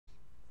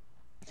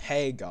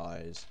Hey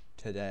guys,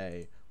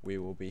 today we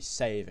will be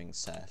saving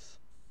Seth.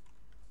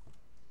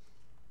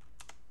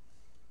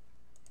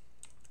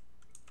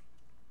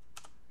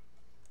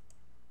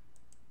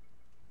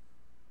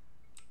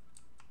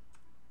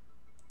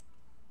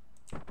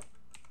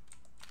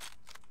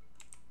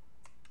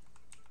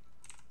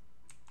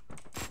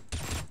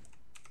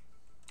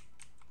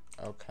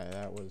 Okay,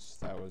 that was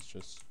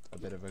just a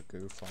bit of a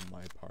goof on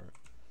my part.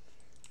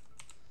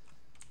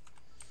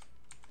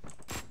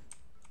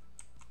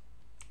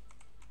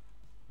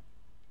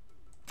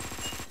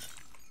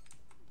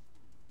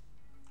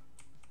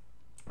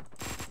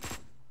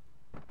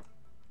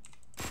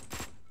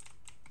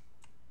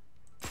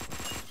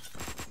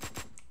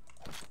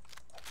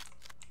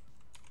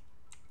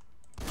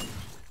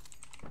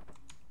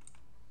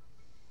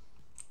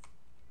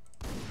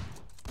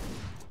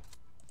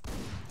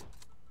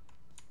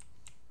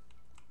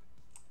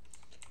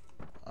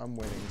 I'm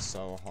winning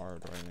so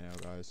hard right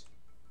now, guys.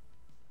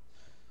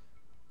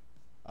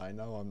 I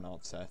know I'm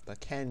not Seth, but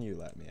can you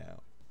let me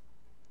out?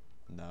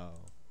 No.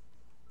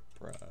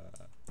 Bruh.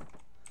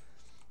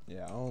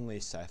 Yeah, only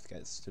Seth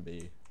gets to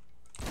be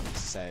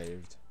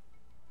saved.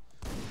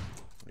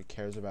 He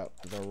cares about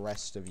the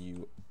rest of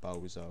you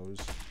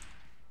bozos.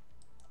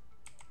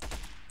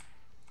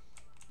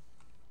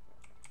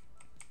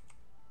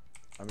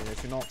 I mean,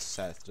 if you're not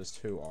Seth, just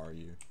who are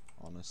you,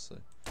 honestly?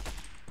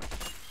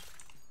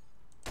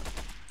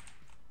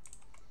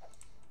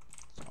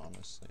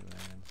 Honestly,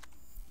 man.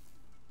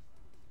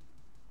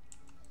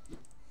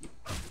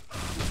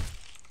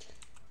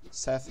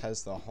 Seth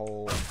has the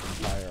whole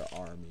entire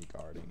army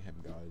guarding him,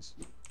 guys.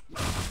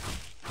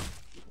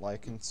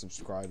 Like and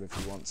subscribe if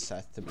you want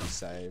Seth to be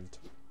saved.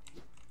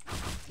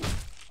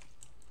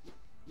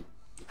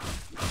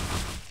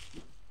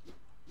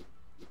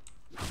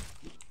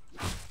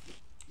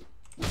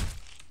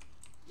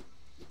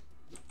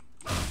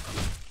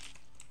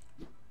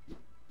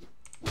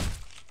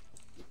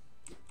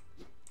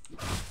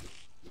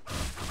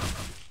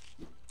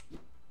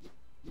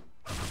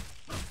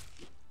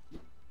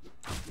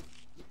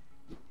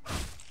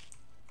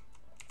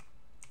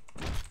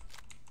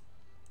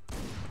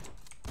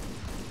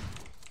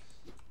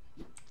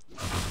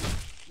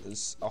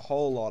 There's a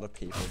whole lot of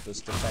people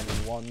just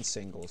defending one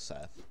single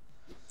Seth.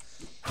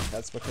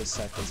 That's because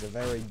Seth is a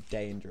very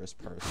dangerous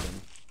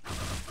person.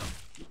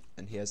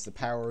 And he has the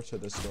power to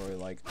destroy,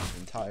 like,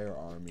 entire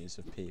armies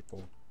of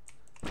people.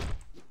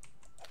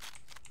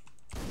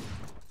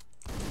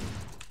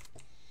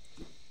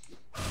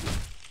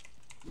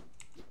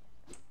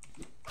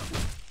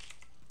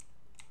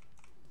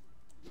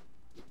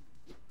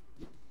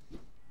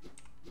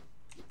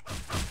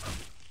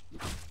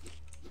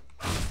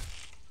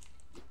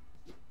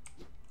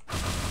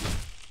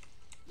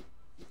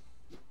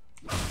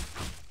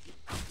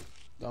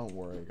 Don't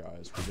worry,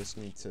 guys, we just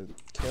need to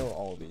kill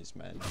all these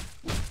men,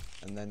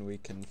 and then we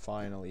can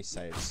finally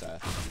save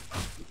Seth.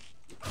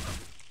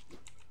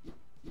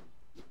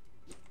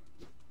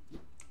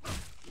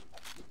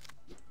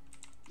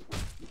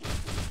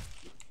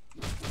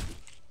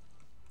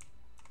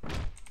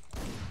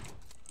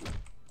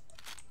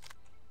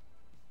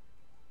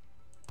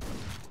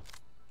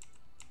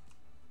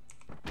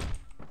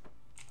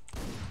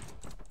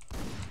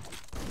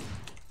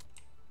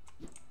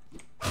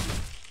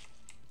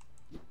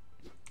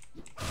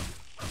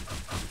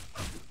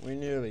 We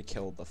nearly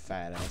killed the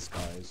fat ass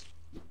guys.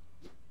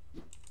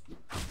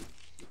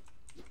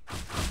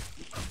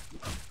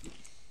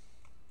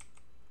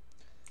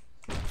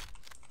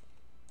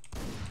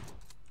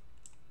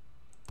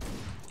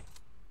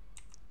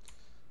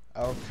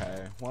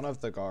 Okay, one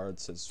of the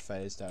guards has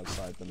phased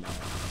outside the map.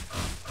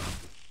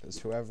 Because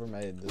whoever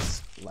made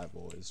this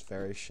level is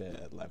very shit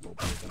at level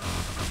building.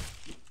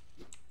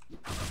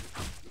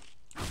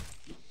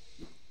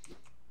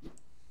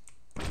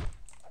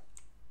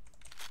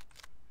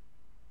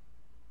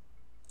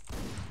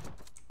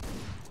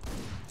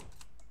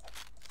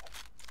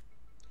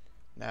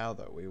 Now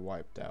that we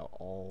wiped out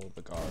all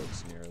the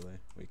guards nearly,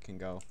 we can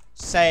go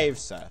save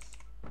Seth.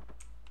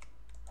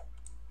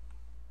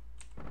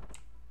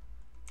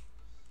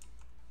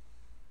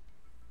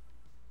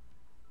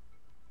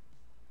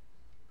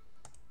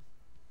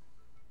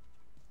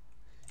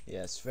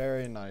 Yes,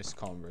 very nice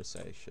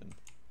conversation.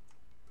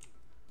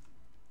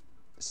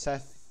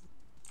 Seth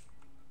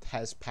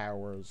has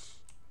powers.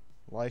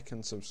 Like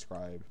and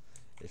subscribe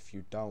if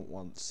you don't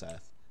want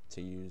Seth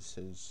to use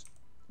his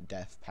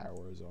death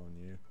powers on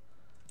you.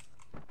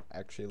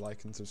 Actually,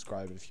 like and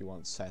subscribe if you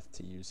want Seth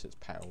to use his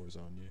powers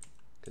on you.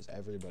 Because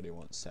everybody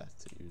wants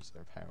Seth to use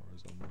their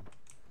powers on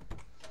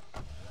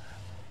them.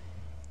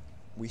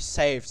 We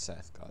saved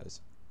Seth, guys.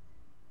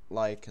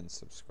 Like and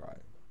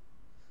subscribe.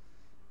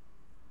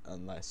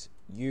 Unless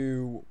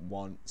you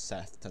want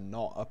Seth to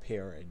not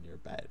appear in your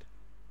bed.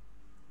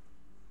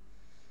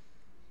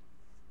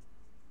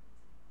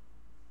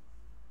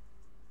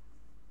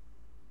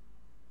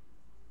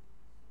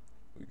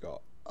 We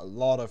got a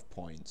lot of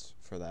points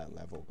for that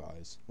level,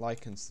 guys.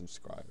 Like and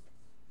subscribe.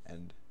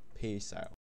 And peace out.